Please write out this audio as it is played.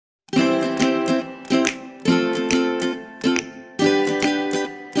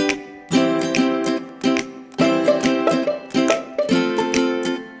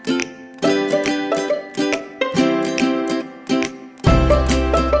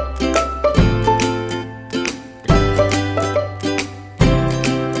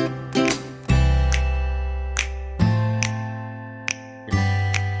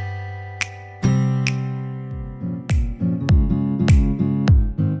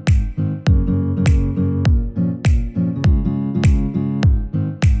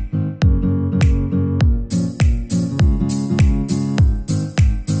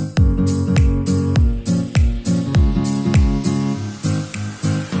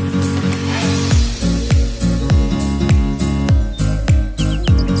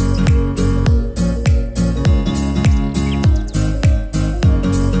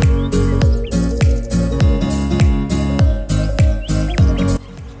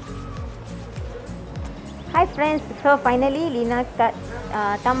friends, so finally Lina kat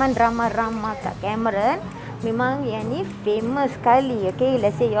Taman Rama-Rama kat Cameron. Memang yang ni famous sekali. Okay,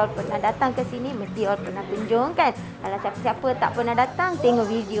 let's say you all pernah datang ke sini, mesti you all pernah kunjung kan. Kalau siapa-siapa tak pernah datang, tengok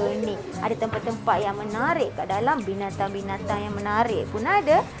video ni. Ada tempat-tempat yang menarik kat dalam, binatang-binatang yang menarik pun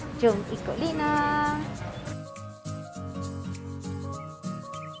ada. Jom ikut Lina.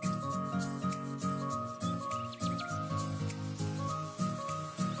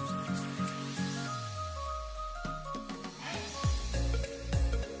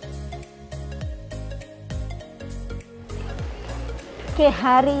 Okay,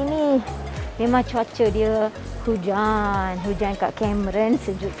 hari ni memang cuaca dia hujan kat Cameron,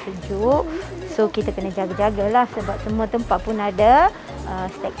 sejuk-sejuk. So kita kena jaga-jagalah sebab semua tempat pun ada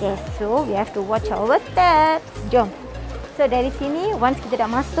staircase. So we have to watch our steps. Jom. So dari sini, once kita dah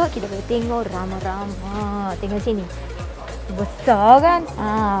masuk, kita boleh tengok rama-rama. Tengok sini. Besar kan?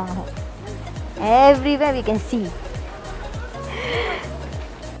 Everywhere we can see.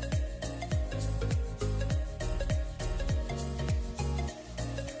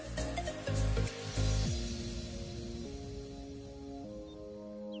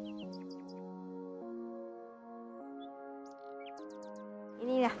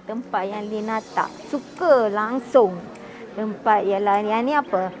 Inilah tempat yang Lina tak suka langsung. Tempat ialah yang ni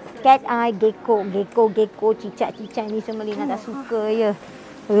apa? Cat eye, gecko, cicak-cicak ni semua Lina tak suka ya.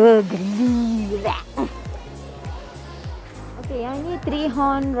 Geli. Okay, yang ni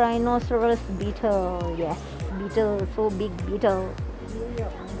three-horn rhinoceros beetle. Yes, beetle, so big beetle.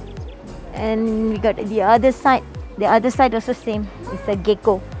 And we got the other side. The other side also same. It's a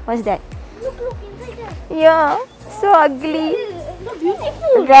gecko. What's that? Look inside there. Yeah, so ugly. So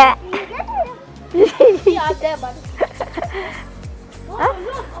beautiful. Rat. Yeah, there, but. Huh?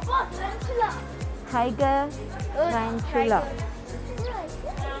 Look, above, tarantula. Tiger, tarantula.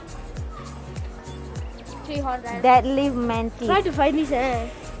 Deadlift mantis. Try to find this.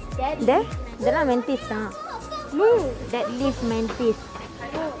 There? There lah mantis tak? No. Deadlift mantis.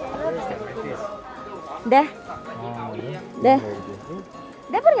 There? There?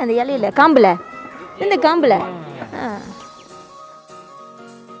 There பாருங்க அந்த இலையில காம்புல. இந்த காம்புல.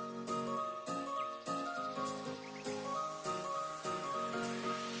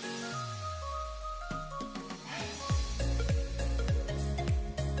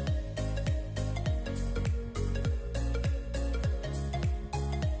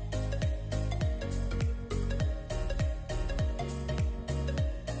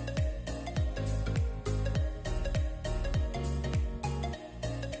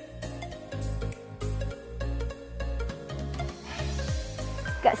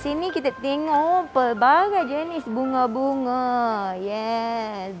 Kat sini kita tengok pelbagai jenis bunga-bunga.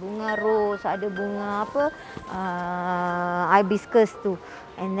 Yes, bunga rose, ada bunga apa? Hibiscus tu.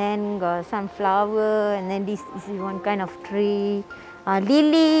 And then got sunflower, and then this is one kind of tree.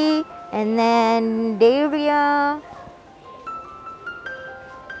 Lily, and then dahlia.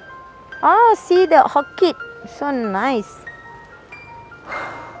 Oh, see the orchid. So nice.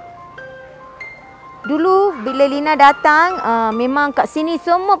 Dulu bila Lina datang, memang kat sini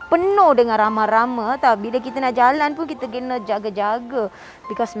semua penuh dengan rama-rama tau. Bila kita nak jalan pun kita kena jaga-jaga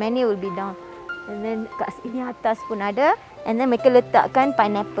because many will be down. And then kat sini atas pun ada. And then mereka letakkan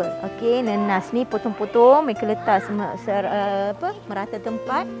pineapple. Okay, nenas ni potong-potong, mereka letak merata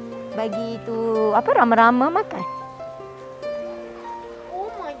tempat bagi tu apa rama-rama makan. Oh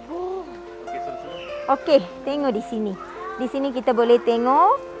my god. Okay, tengok di sini. Di sini kita boleh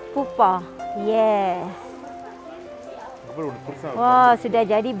tengok pupa. Yes. Wah, sudah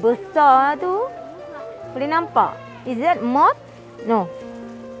jadi besar tu. Boleh nampak? Is that moth? No.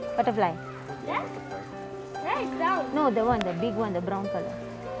 Butterfly. That is brown. No, the one, the big one, the brown color.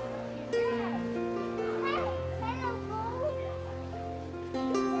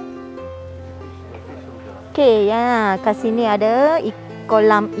 Okay, ya, kat sini ada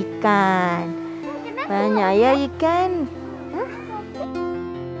kolam ikan. Banyak ya ikan.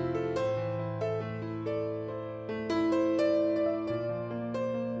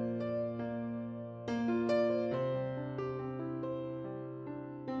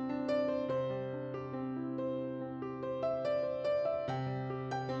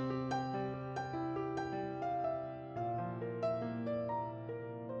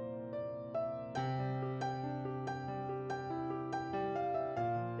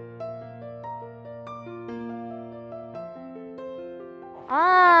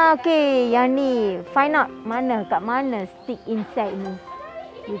 Okay, yang ni find out kat mana stick inside ni.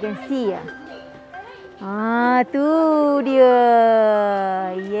 You can see ya. Tu dia.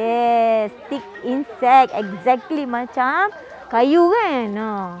 Yes, stick insect exactly macam kayu kan.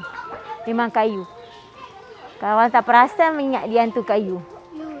 Memang kayu. Kawan tak perasan ingat dia hantu kayu.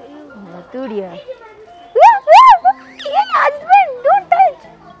 Tu dia. Yeah, husband, don't touch.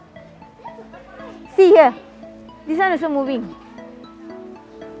 See here. This one also moving.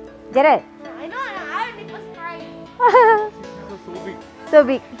 Jared. I know. I already was crying. So big. So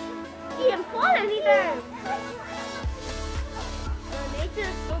big. He can fall anytime. Nature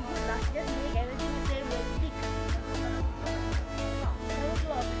is so good. Just make everything the same way. Stick.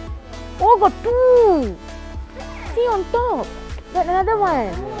 Oh, got two. See on top. Got another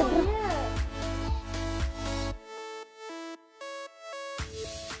one.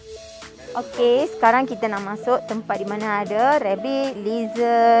 Okay, sekarang kita nak masuk tempat di mana ada rabbit,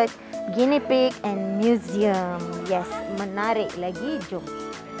 lizard, guinea pig and museum. Yes, menarik lagi. Jom.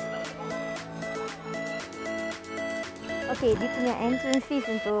 Okay, dia punya entrance fees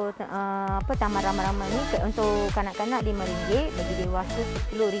untuk taman ramai-ramai ni untuk kanak-kanak RM5, bagi dewasa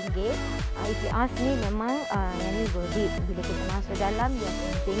RM10. If you ask me, memang yang ni worth it. Bila kita masuk dalam, dia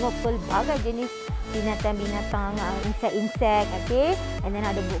akan tengok pelbagai jenis binatang-binatang, insect-insect, okay. And then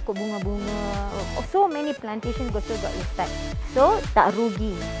ada pokok bunga-bunga. So many plantation also got inside. So, tak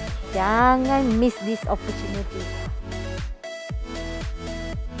rugi. Jangan miss this opportunity.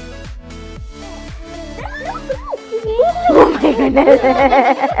 Oh my goodness.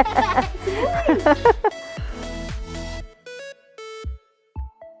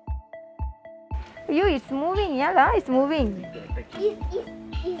 It's moving. Yeah lah, it's moving. He's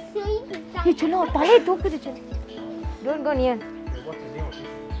showing his tongue. Hey, chalo, tale tu ke je. Don't go near. What's the name of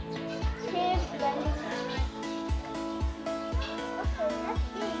this? Cave dwelling.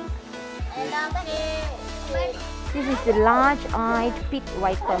 This is the large-eyed pig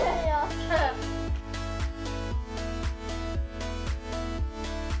viper.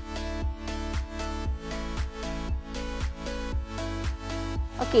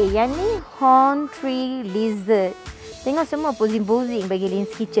 Okay, yang ni horn tree lizard. Tengok semua posing-posing bagi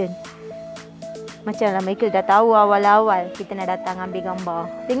Lin's Kitchen. Macam lah mereka dah tahu awal-awal kita nak datang ambil gambar.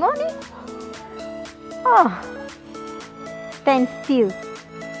 Tengok ni. Stand still.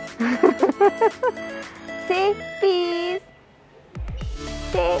 Say peace.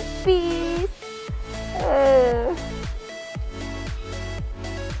 Say peace.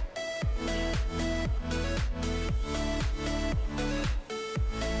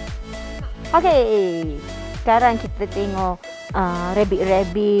 Okay, sekarang kita tengok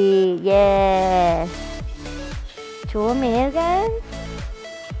rabbit-rabbit. Yes, comel kan?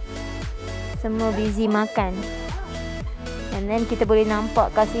 Semua busy makan. And then kita boleh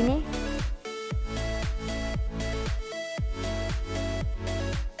nampak kat sini.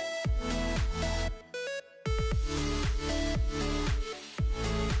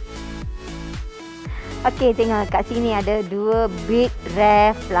 Okay, tengok kat sini ada dua big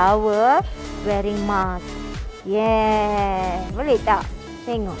rare flower wearing mask. Yeah, boleh tak?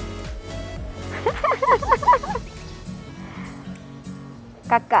 Tengok.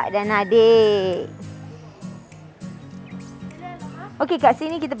 Kakak dan adik. Okay, kat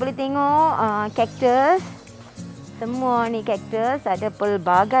sini kita boleh tengok cactus. Semua ni cactus. Ada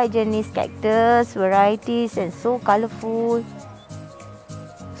pelbagai jenis cactus, varieties and so colourful.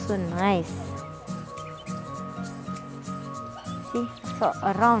 So nice. See, so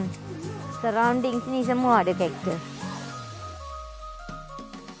around surrounding sini semua ada cactus.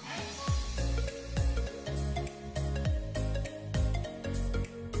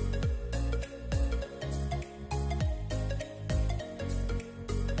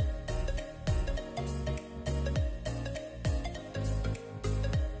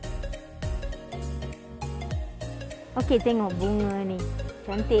 Okey, tengok bunga ni.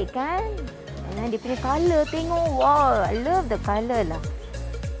 Cantik kan? Dan dia punya colour, tengok. Wow, I love the colour lah.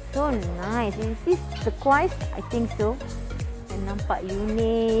 So nice. Is this turquoise? I think so. Dan nampak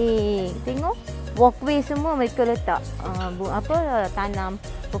unik. Tengok. Walkway semua mereka letak tanam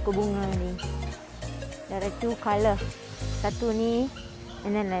pokok bunga ni. There are two colour. Satu ni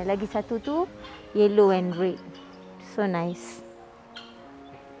and then lagi satu tu yellow and red. So nice.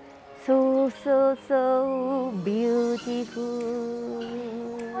 So beautiful.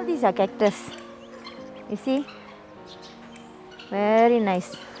 All these are cactus. You see? Very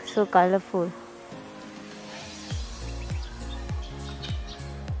nice. So colourful.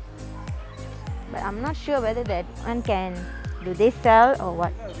 But I'm not sure whether that one do they sell or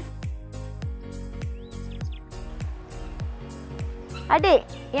what. Adik,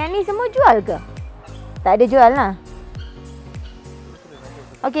 yang ni semua jual ke? Tak ada jual lah.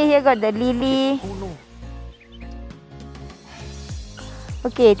 Okay, here got the lily.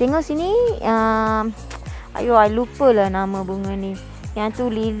 Okay, tengok sini. I lupa lah nama bunga ni. Yang tu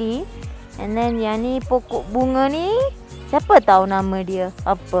lily. And then yang ni pokok bunga ni, siapa tahu nama dia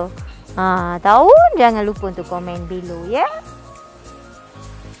apa? Tahu? Jangan lupa untuk komen below ya.